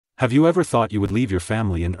Have you ever thought you would leave your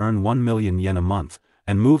family and earn 1 million yen a month,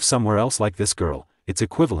 and move somewhere else like this girl? It's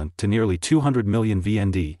equivalent to nearly 200 million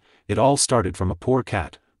VND. It all started from a poor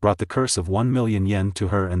cat, brought the curse of 1 million yen to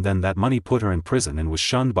her, and then that money put her in prison and was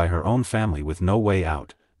shunned by her own family with no way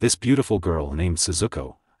out. This beautiful girl named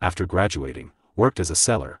Suzuko, after graduating, worked as a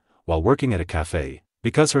seller, while working at a cafe.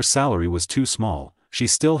 Because her salary was too small, she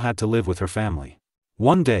still had to live with her family.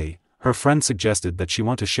 One day, her friend suggested that she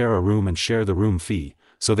want to share a room and share the room fee,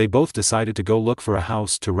 so they both decided to go look for a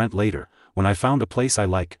house to rent later. When I found a place I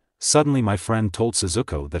like, suddenly my friend told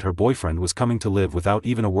Suzuko that her boyfriend was coming to live without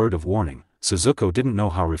even a word of warning. Suzuko didn't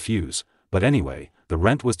know how to refuse, but anyway, the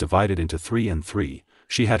rent was divided into 3 and 3,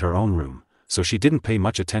 she had her own room, so she didn't pay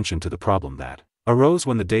much attention to the problem that arose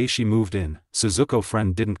when the day she moved in. Suzuko's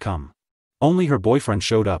friend didn't come. Only her boyfriend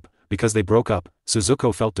showed up. Because they broke up,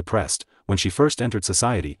 Suzuko felt depressed. When she first entered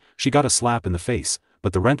society, she got a slap in the face,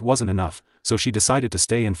 but the rent wasn't enough, so she decided to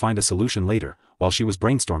stay and find a solution later. While she was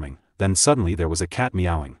brainstorming, then suddenly there was a cat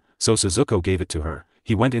meowing, so Suzuko gave it to her.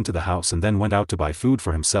 He went into the house and then went out to buy food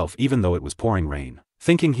for himself even though it was pouring rain,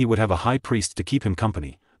 thinking he would have a high priest to keep him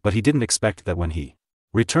company, but he didn't expect that when he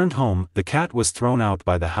returned home, the cat was thrown out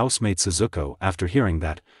by the housemate Suzuko. After hearing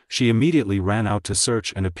that, she immediately ran out to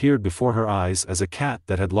search and appeared before her eyes as a cat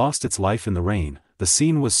that had lost its life in the rain. The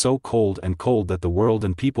scene was so cold that the world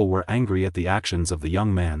and people were angry at the actions of the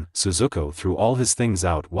young man. Suzuko threw all his things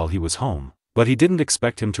out while he was home, but he didn't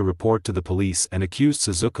expect him to report to the police and accused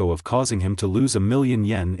Suzuko of causing him to lose 1 million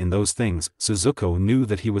yen in those things. Suzuko knew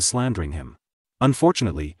that he was slandering him.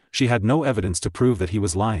 Unfortunately, she had no evidence to prove that he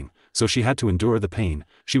was lying, so she had to endure the pain.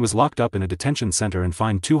 She was locked up in a detention center and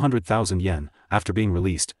fined 200,000 yen. After being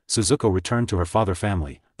released, Suzuko returned to her father's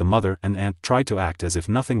family. The mother and aunt tried to act as if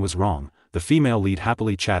nothing was wrong. The female lead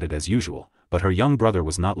happily chatted as usual, but her young brother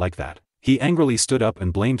was not like that. He angrily stood up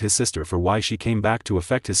and blamed his sister for why she came back to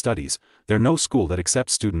affect his studies. There's no school that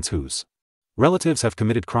accepts students whose relatives have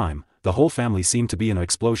committed crime. The whole family seemed to be in an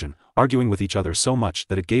explosion, arguing with each other so much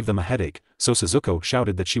that it gave them a headache, so Suzuko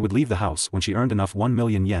shouted that she would leave the house when she earned enough 1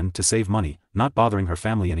 million yen to save money, not bothering her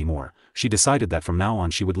family anymore. She decided that from now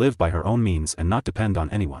on she would live by her own means and not depend on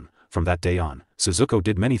anyone. From that day on, Suzuko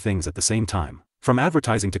did many things at the same time, from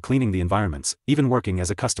advertising to cleaning the environments, even working as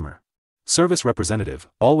a customer service representative,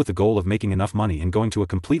 all with the goal of making enough money and going to a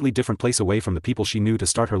completely different place away from the people she knew to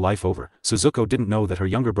start her life over. Suzuko didn't know that her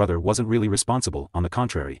younger brother wasn't really responsible. On the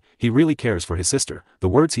contrary, he really cares for his sister. The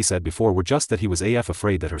words he said before were just that he was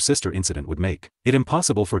afraid that her sister incident would make it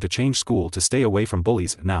impossible for her to change school to stay away from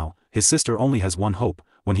bullies. Now, his sister only has one hope.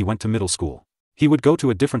 When he went to middle school, he would go to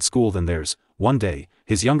a different school than theirs. One day,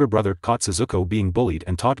 his younger brother caught Suzuko being bullied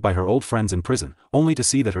and taught by her old friends in prison, only to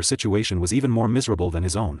see that her situation was even more miserable than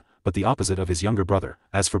his own, but the opposite of his younger brother.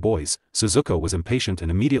 As for boys, Suzuko was impatient and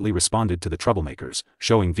immediately responded to the troublemakers,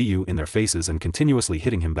 showing VU in their faces and continuously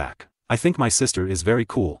hitting him back. I think my sister is very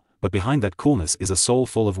cool, but behind that coolness is a soul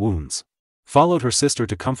full of wounds. Followed her sister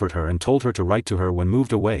to comfort her and told her to write to her when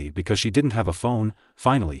moved away because she didn't have a phone.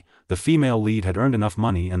 Finally, the female lead had earned enough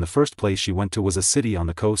money and the first place she went to was a city on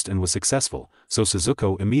the coast and was successful, so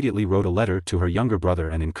Suzuko immediately wrote a letter to her younger brother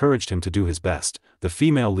and encouraged him to do his best. The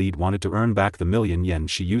female lead wanted to earn back the 1 million yen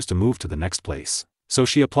she used to move to the next place, so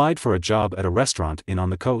she applied for a job at a restaurant on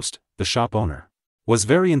the coast. The shop owner was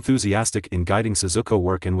very enthusiastic in guiding Suzuko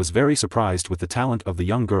work and was very surprised with the talent of the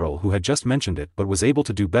young girl who had just mentioned it but was able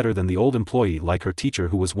to do better than the old employee like her teacher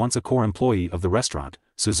who was once a core employee of the restaurant.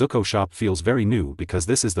 Suzuko shop feels very new because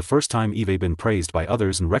this is the first time I've been praised by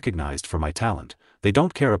others and recognized for my talent. They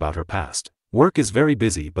don't care about her past. Work is very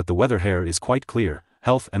busy but the weather here is quite clear,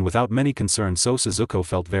 health and without many concerns, so Suzuko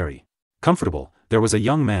felt very comfortable. There was a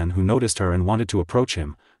young man who noticed her and wanted to approach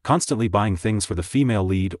him, constantly buying things for the female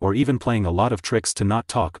lead or even playing a lot of tricks to not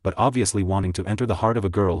talk, but obviously wanting to enter the heart of a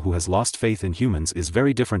girl who has lost faith in humans is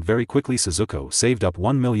very different. Very quickly Suzuko saved up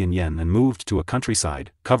 1 million yen and moved to a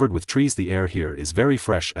countryside, covered with trees. The air here is very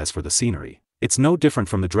fresh. As for the scenery, it's no different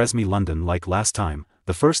from the Dresme London like last time.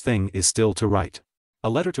 The first thing is still to write a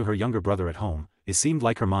letter to her younger brother at home. It seemed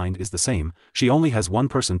like her mind is the same, she only has one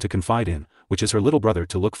person to confide in, which is her little brother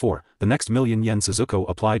to look for the next 1 million yen. Suzuko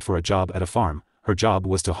applied for a job at a farm. Her job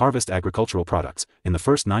was to harvest agricultural products. In the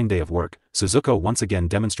first 9 days of work, Suzuko once again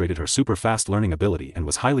demonstrated her super fast learning ability and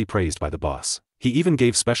was highly praised by the boss. He even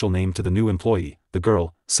gave special name to the new employee, the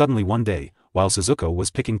girl. Suddenly one day, while Suzuko was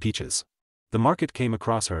picking peaches, the market came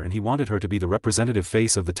across her and he wanted her to be the representative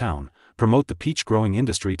face of the town, promote the peach growing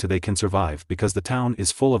industry till they can survive because the town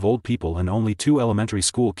is full of old people and only 2 elementary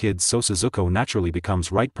school kids, so Suzuko naturally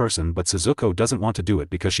becomes right person, but Suzuko doesn't want to do it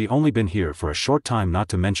because she only been here for a short time, not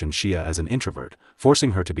to mention Shia as an introvert.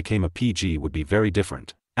 Forcing her to become a PG would be very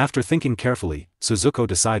different. After thinking carefully, Suzuko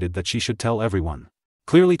decided that she should tell everyone.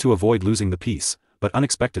 Clearly to avoid losing the peace, but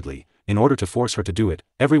unexpectedly, in order to force her to do it,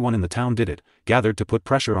 everyone in the town did it, gathered to put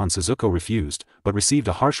pressure on. Suzuko refused, but received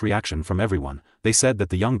a harsh reaction from everyone. They said that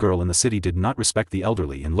the young girl in the city did not respect the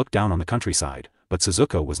elderly and looked down on the countryside, but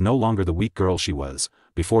Suzuko was no longer the weak girl she was,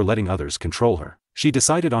 before letting others control her. She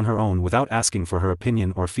decided on her own without asking for her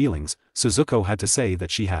opinion or feelings. Suzuko had to say that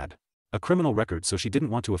she had a criminal record, so she didn't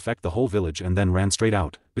want to affect the whole village, and then ran straight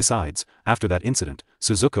out. Besides, after that incident,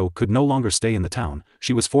 Suzuko could no longer stay in the town.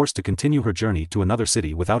 She was forced to continue her journey to another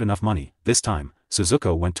city without enough money. This time,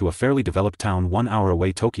 Suzuko went to a fairly developed town 1 hour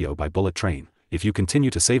away, Tokyo, by bullet train. If you continue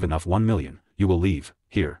to save enough 1 million, you will leave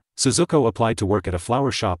here. Suzuko applied to work at a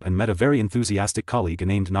flower shop and met a very enthusiastic colleague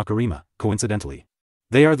named Nakarima, coincidentally.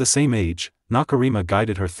 They are the same age. Nakarima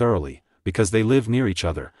guided her thoroughly, because they live near each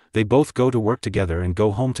other. They both go to work together and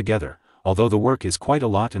go home together, although the work is quite a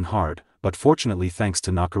lot and hard, but fortunately thanks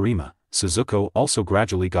to Nakarima, Suzuko also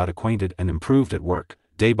gradually got acquainted and improved at work,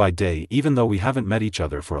 day by day. Even though we haven't met each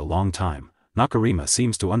other for a long time, Nakarima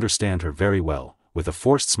seems to understand her very well, with a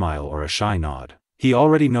forced smile or a shy nod. He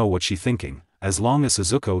already know what she's thinking. As long as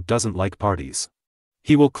Suzuko doesn't like parties,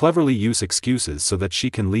 he will cleverly use excuses so that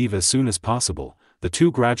she can leave as soon as possible. The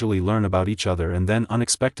two gradually learn about each other, and then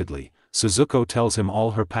unexpectedly, Suzuko tells him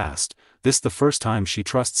all her past. This the first time she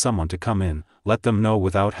trusts someone to come in, let them know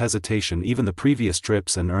without hesitation even the previous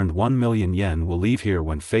trips, and earned 1 million yen. Will leave here.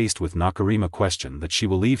 When faced with Nakarima question that she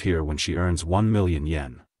will leave here when she earns 1 million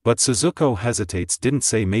yen. But Suzuko hesitates, didn't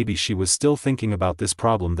say. Maybe she was still thinking about this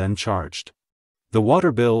problem, then charged the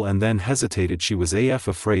water bill, and then hesitated. She was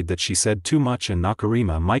afraid that she said too much and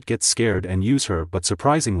Nakarima might get scared and use her, but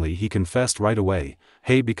surprisingly he confessed right away.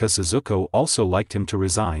 Hey, because Suzuko also liked him to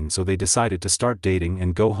resign, so they decided to start dating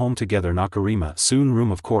and go home together. Nakarima soon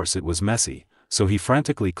room, of course it was messy, so he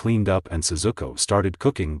frantically cleaned up and Suzuko started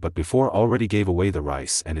cooking, but before already gave away the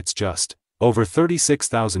rice, and it's just over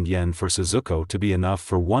 36,000 yen for Suzuko to be enough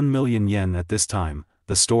for 1 million yen at this time.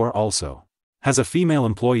 The store also has a female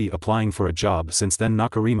employee applying for a job. Since then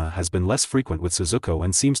Nakarima has been less frequent with Suzuko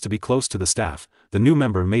and seems to be close to the staff. The new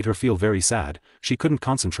member made her feel very sad. She couldn't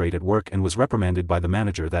concentrate at work and was reprimanded by the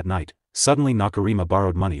manager that night. Suddenly Nakarima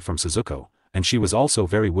borrowed money from Suzuko, and she was also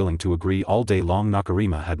very willing to agree. All day long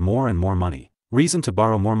Nakarima had more and more money. Reason to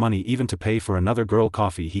borrow more money, even to pay for another girl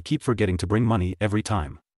coffee. He keep forgetting to bring money every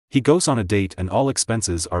time he goes on a date, and all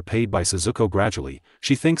expenses are paid by Suzuko. Gradually,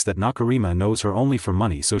 she thinks that Nakarima knows her only for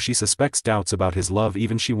money, so she suspects doubts about his love.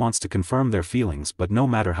 Even she wants to confirm their feelings, but no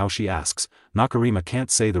matter how she asks, Nakarima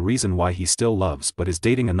can't say the reason why he still loves but is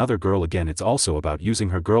dating another girl again. It's also about using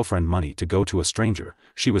her girlfriend money to go to a stranger.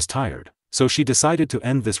 She was tired, so she decided to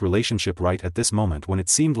end this relationship right at this moment when it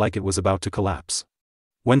seemed like it was about to collapse.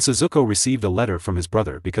 When Suzuko received a letter from his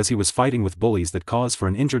brother because he was fighting with bullies that caused for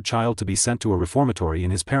an injured child to be sent to a reformatory,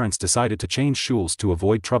 and his parents decided to change schools to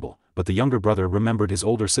avoid trouble, but the younger brother remembered his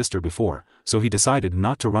older sister before, so he decided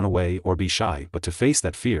not to run away or be shy but to face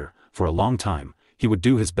that fear. For a long time, he would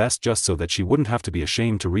do his best just so that she wouldn't have to be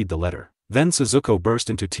ashamed to read the letter. Then Suzuko burst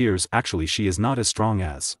into tears. Actually, she is not as strong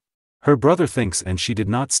as her brother thinks, and she did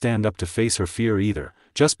not stand up to face her fear either,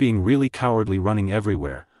 just being really cowardly, running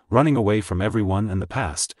everywhere, running away from everyone and the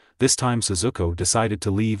past. This time Suzuko decided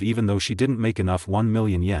to leave even though she didn't make enough 1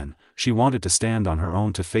 million yen. She wanted to stand on her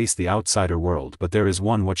own to face the outsider world, but there is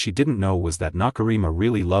one what she didn't know was that Nakarima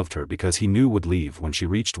really loved her, because he knew would leave when she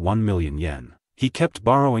reached 1 million yen. He kept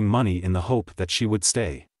borrowing money in the hope that she would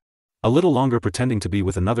stay a little longer, pretending to be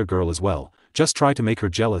with another girl as well, just try to make her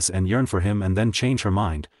jealous and yearn for him and then change her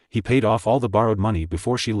mind. He paid off all the borrowed money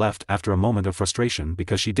before she left after a moment of frustration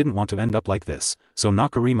because she didn't want to end up like this, so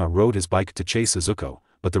Nakarima rode his bike to chase Suzuko,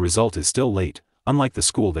 but the result is still late. Unlike the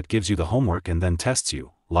school that gives you the homework and then tests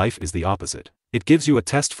you, life is the opposite. It gives you a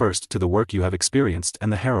test first to the work you have experienced,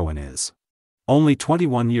 and the heroine is only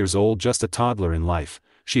 21 years old, just a toddler in life.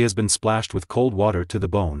 She has been splashed with cold water to the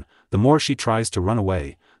bone. The more she tries to run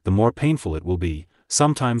away, the more painful it will be.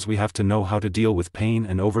 Sometimes we have to know how to deal with pain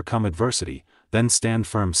and overcome adversity, then stand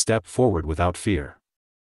firm, step forward without fear.